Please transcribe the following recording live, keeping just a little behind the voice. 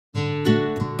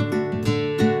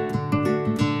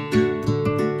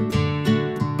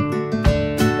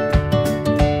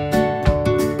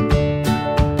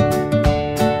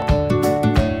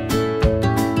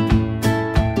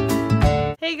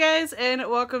and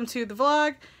welcome to the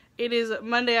vlog. It is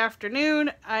Monday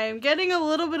afternoon. I am getting a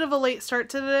little bit of a late start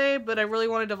today, but I really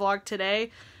wanted to vlog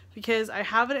today because I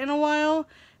haven't in a while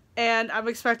and I'm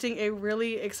expecting a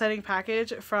really exciting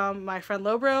package from my friend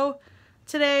Lobro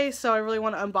today, so I really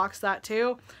want to unbox that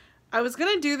too. I was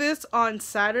gonna do this on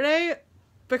Saturday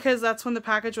because that's when the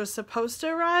package was supposed to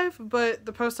arrive, but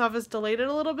the post office delayed it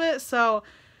a little bit, so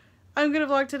I'm gonna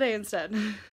vlog today instead.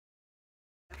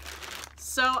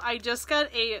 So I just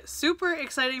got a super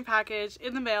exciting package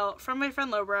in the mail from my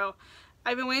friend Lobro.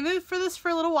 I've been waiting for this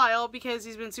for a little while because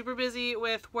he's been super busy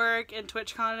with work and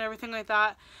TwitchCon and everything like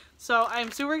that. So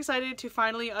I'm super excited to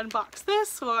finally unbox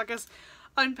this. Well, I guess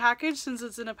unpackage since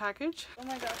it's in a package. Oh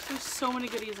my gosh, there's so many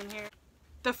goodies in here.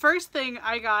 The first thing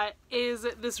I got is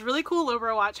this really cool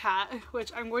Lobro watch hat,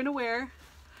 which I'm going to wear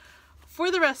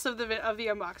for the rest of the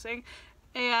unboxing.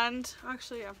 And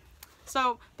actually, yeah.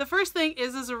 So the first thing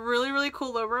is this really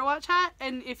cool Lobro watch hat,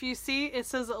 and if you see, it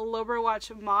says Lobro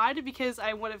watch mod because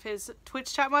I'm one of his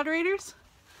Twitch chat moderators.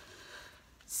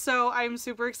 So I'm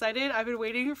super excited. I've been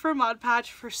waiting for a mod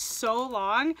patch for so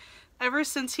long, ever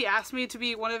since he asked me to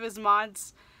be one of his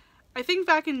mods, I think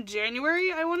back in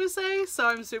January, I want to say, so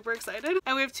I'm super excited.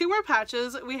 And we have two more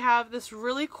patches. We have this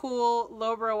really cool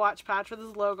Lobro watch patch with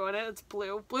his logo in it. It's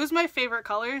blue. Blue's my favorite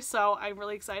color, so I'm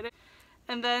really excited.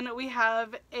 And then we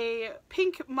have a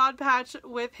pink mod patch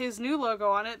with his new logo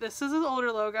on it. This is his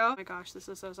older logo. Oh my gosh, this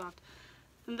is so soft.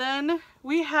 And then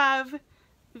we have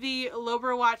the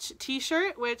Lobro Watch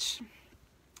t-shirt, which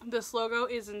this logo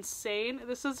is insane.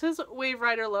 This is his Wave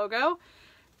Rider logo.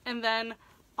 And then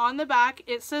on the back,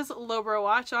 it says Lobro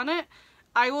Watch on it.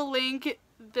 I will link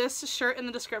this shirt in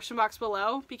the description box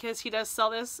below because he does sell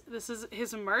this. This is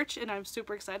his merch and I'm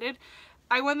super excited.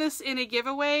 I won this in a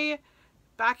giveaway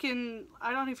back in,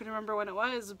 I don't even remember when it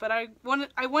was, but I won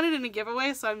it in a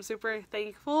giveaway, so I'm super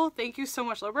thankful. Thank you so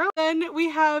much, Lobro. Then we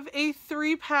have a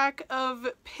 3-pack of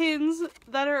pins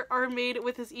that are made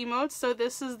with his emotes. So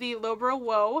this is the Lobro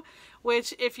Whoa,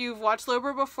 which if you've watched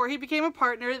Lobro before he became a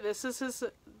partner, this was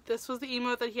the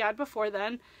emote that he had before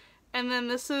then. And then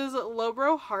this is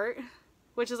Lobro Heart,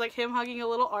 which is like him hugging a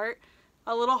little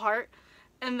heart.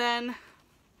 And then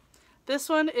this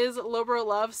one is Lobro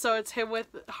Love, so it's him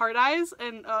with heart eyes,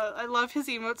 and I love his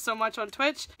emotes so much on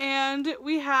Twitch. And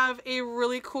we have a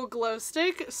really cool glow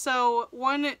stick. So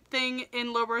one thing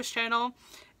in Lobro's channel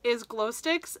is glow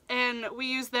sticks, and we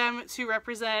use them to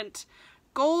represent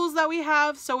goals that we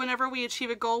have. So whenever we achieve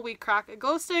a goal, we crack a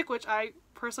glow stick, which I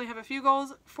personally have a few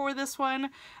goals for this one.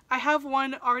 I have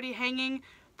one already hanging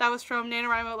that was from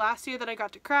NaNoWriMo last year that I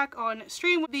got to crack on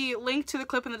stream. The link to the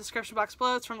clip in the description box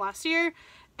below, it's from last year.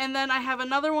 And then I have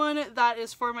another one that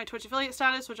is for my Twitch affiliate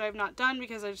status, which I have not done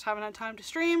because I just haven't had time to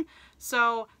stream.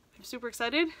 So I'm super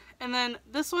excited. And then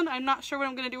this one, I'm not sure what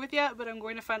I'm going to do with yet, but I'm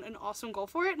going to find an awesome goal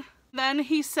for it. Then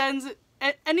he sends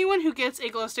anyone who gets a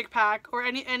glow stick pack or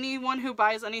anyone who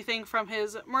buys anything from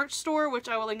his merch store, which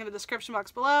I will link in the description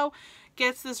box below,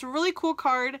 gets this really cool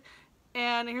card.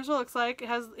 And here's what it looks like. It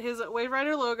has his Wave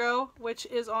Rider logo, which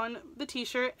is on the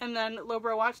t-shirt, and then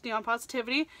Lobro Watch Neon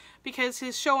Positivity, because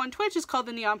his show on Twitch is called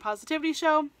the Neon Positivity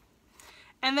Show.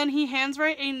 And then he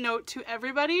handwrites a note to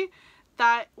everybody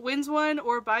that wins one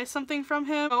or buys something from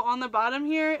him. So on the bottom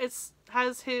here, it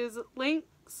has his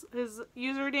links, his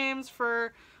usernames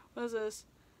for, what is this?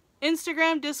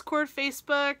 Instagram, Discord,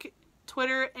 Facebook,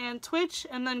 Twitter, and Twitch,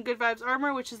 and then Good Vibes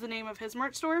Armor, which is the name of his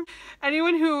merch store.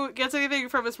 Anyone who gets anything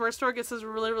from his merch store gets this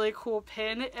really cool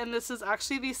pin, and this is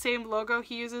actually the same logo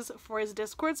he uses for his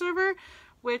Discord server,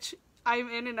 which I'm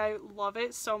in and I love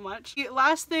it so much. The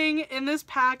last thing in this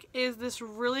pack is this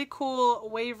really cool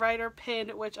Wave Rider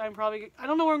pin, which I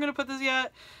don't know where I'm going to put this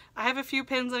yet. I have a few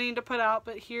pins I need to put out,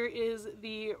 but here is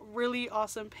the really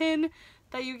awesome pin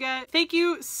that you get. Thank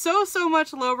you so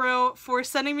much, Lobro, for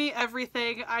sending me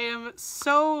everything. I am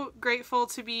so grateful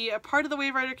to be a part of the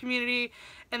Wave Rider community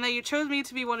and that you chose me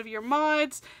to be one of your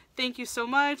mods. Thank you so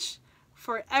much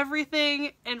for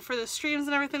everything and for the streams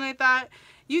and everything like that.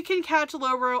 You can catch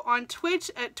Lobro on Twitch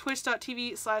at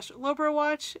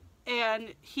twitch.tv/LobroWatch,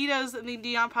 and he does the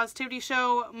Neon Positivity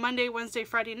Show Monday, Wednesday,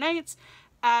 Friday nights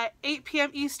at 8 p.m.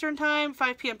 Eastern Time,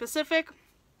 5 p.m. Pacific.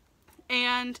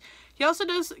 And he also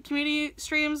does community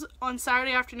streams on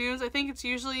Saturday afternoons. I think it's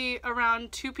usually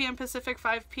around 2 p.m. Pacific,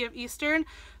 5 p.m. Eastern.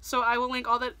 So I will link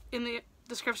all that in the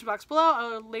description box below. I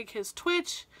will link his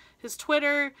Twitch, his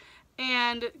Twitter,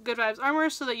 and Good Vibes Armor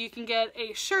so that you can get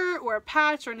a shirt or a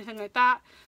patch or anything like that.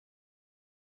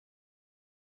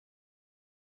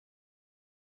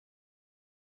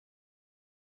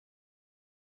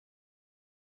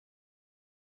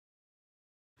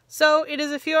 So it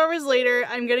is a few hours later.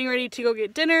 I'm getting ready to go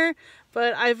get dinner,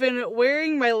 but I've been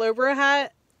wearing my Lobro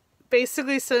hat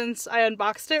basically since I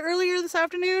unboxed it earlier this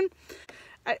afternoon.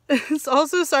 It's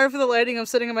also sorry for the lighting. I'm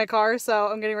sitting in my car, so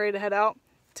I'm getting ready to head out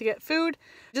to get food.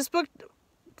 Just booked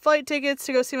flight tickets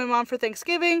to go see my mom for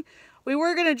Thanksgiving. We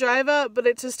were going to drive up, but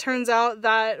it just turns out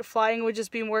that flying would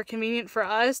just be more convenient for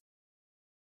us.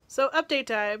 So update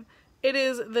time. It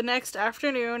is the next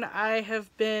afternoon. I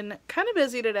have been kind of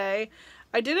busy today.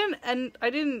 I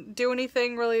didn't do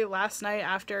anything really last night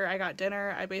after I got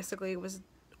dinner. I basically was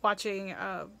watching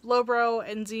Lobro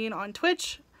and Zine on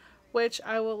Twitch, which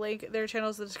I will link their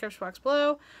channels in the description box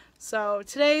below. So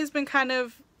today's been kind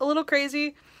of a little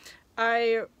crazy.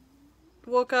 I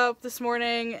woke up this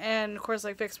morning and of course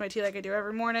like fixed my tea like I do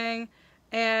every morning,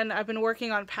 and I've been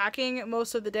working on packing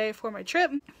most of the day for my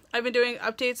trip. I've been doing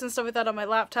updates and stuff like that on my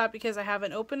laptop because I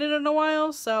haven't opened it in a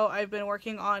while, so I've been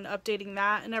working on updating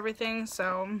that and everything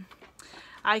so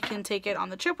I can take it on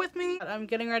the trip with me. I'm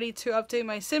getting ready to update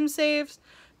my sim saves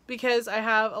because I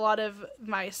have a lot of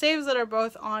my saves that are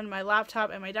both on my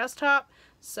laptop and my desktop,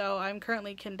 so I'm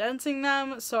currently condensing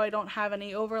them so I don't have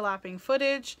any overlapping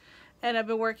footage. And I've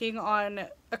been working on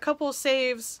a couple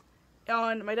saves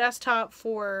on my desktop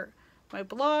for my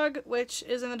blog, which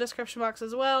is in the description box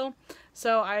as well.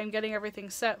 So I'm getting everything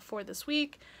set for this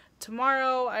week.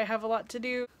 Tomorrow I have a lot to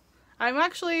do. I'm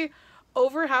actually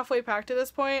over halfway packed at this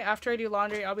point. After I do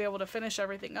laundry, I'll be able to finish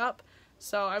everything up.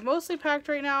 So I'm mostly packed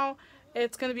right now.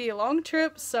 It's going to be a long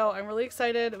trip, so I'm really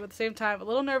excited, but at the same time a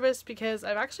little nervous because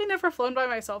I've actually never flown by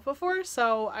myself before,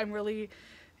 so I'm really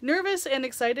nervous and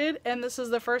excited, and this is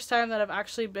the first time that I've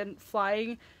actually been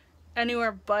flying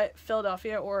anywhere but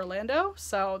Philadelphia or Orlando,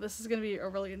 so this is going to be a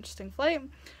really interesting flight.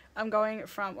 I'm going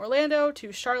from Orlando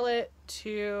to Charlotte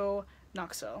to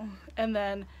Knoxville, and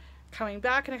then coming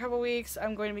back in a couple weeks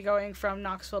I'm going to be going from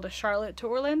Knoxville to Charlotte to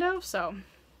Orlando, so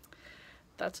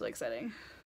that's really exciting.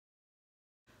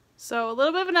 So a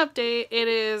little bit of an update. It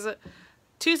is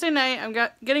Tuesday night. I'm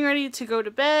getting ready to go to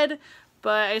bed,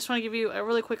 but I just want to give you a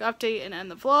really quick update and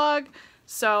end the vlog.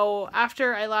 So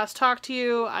after I last talked to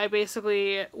you, I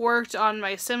basically worked on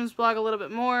my Sims blog a little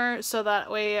bit more so that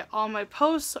way all my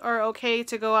posts are okay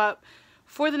to go up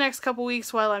for the next couple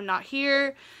weeks while I'm not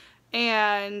here,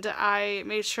 and I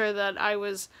made sure that I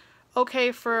was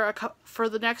okay for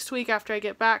the next week after I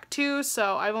get back too,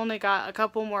 so I've only got a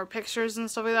couple more pictures and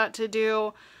stuff like that to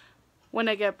do when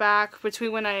I get back,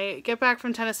 between when I get back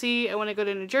from Tennessee and when I go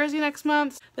to New Jersey next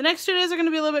month. The next 2 days are going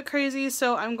to be a little bit crazy,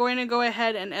 so I'm going to go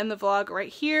ahead and end the vlog right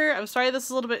here. I'm sorry this is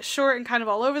a little bit short and kind of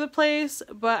all over the place,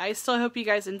 but I still hope you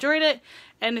guys enjoyed it,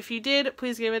 and if you did,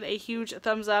 please give it a huge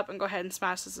thumbs up and go ahead and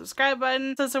smash the subscribe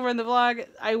button. Since we're in the vlog,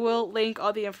 I will link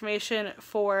all the information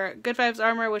for Good Vibes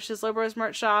Armor, which is Lobro's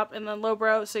merch shop, and then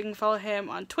Lobro, so you can follow him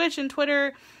on Twitch and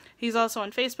Twitter. He's also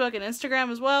on Facebook and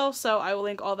Instagram as well, so I will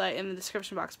link all that in the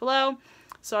description box below.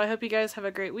 So I hope you guys have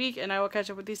a great week, and I will catch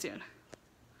up with you soon.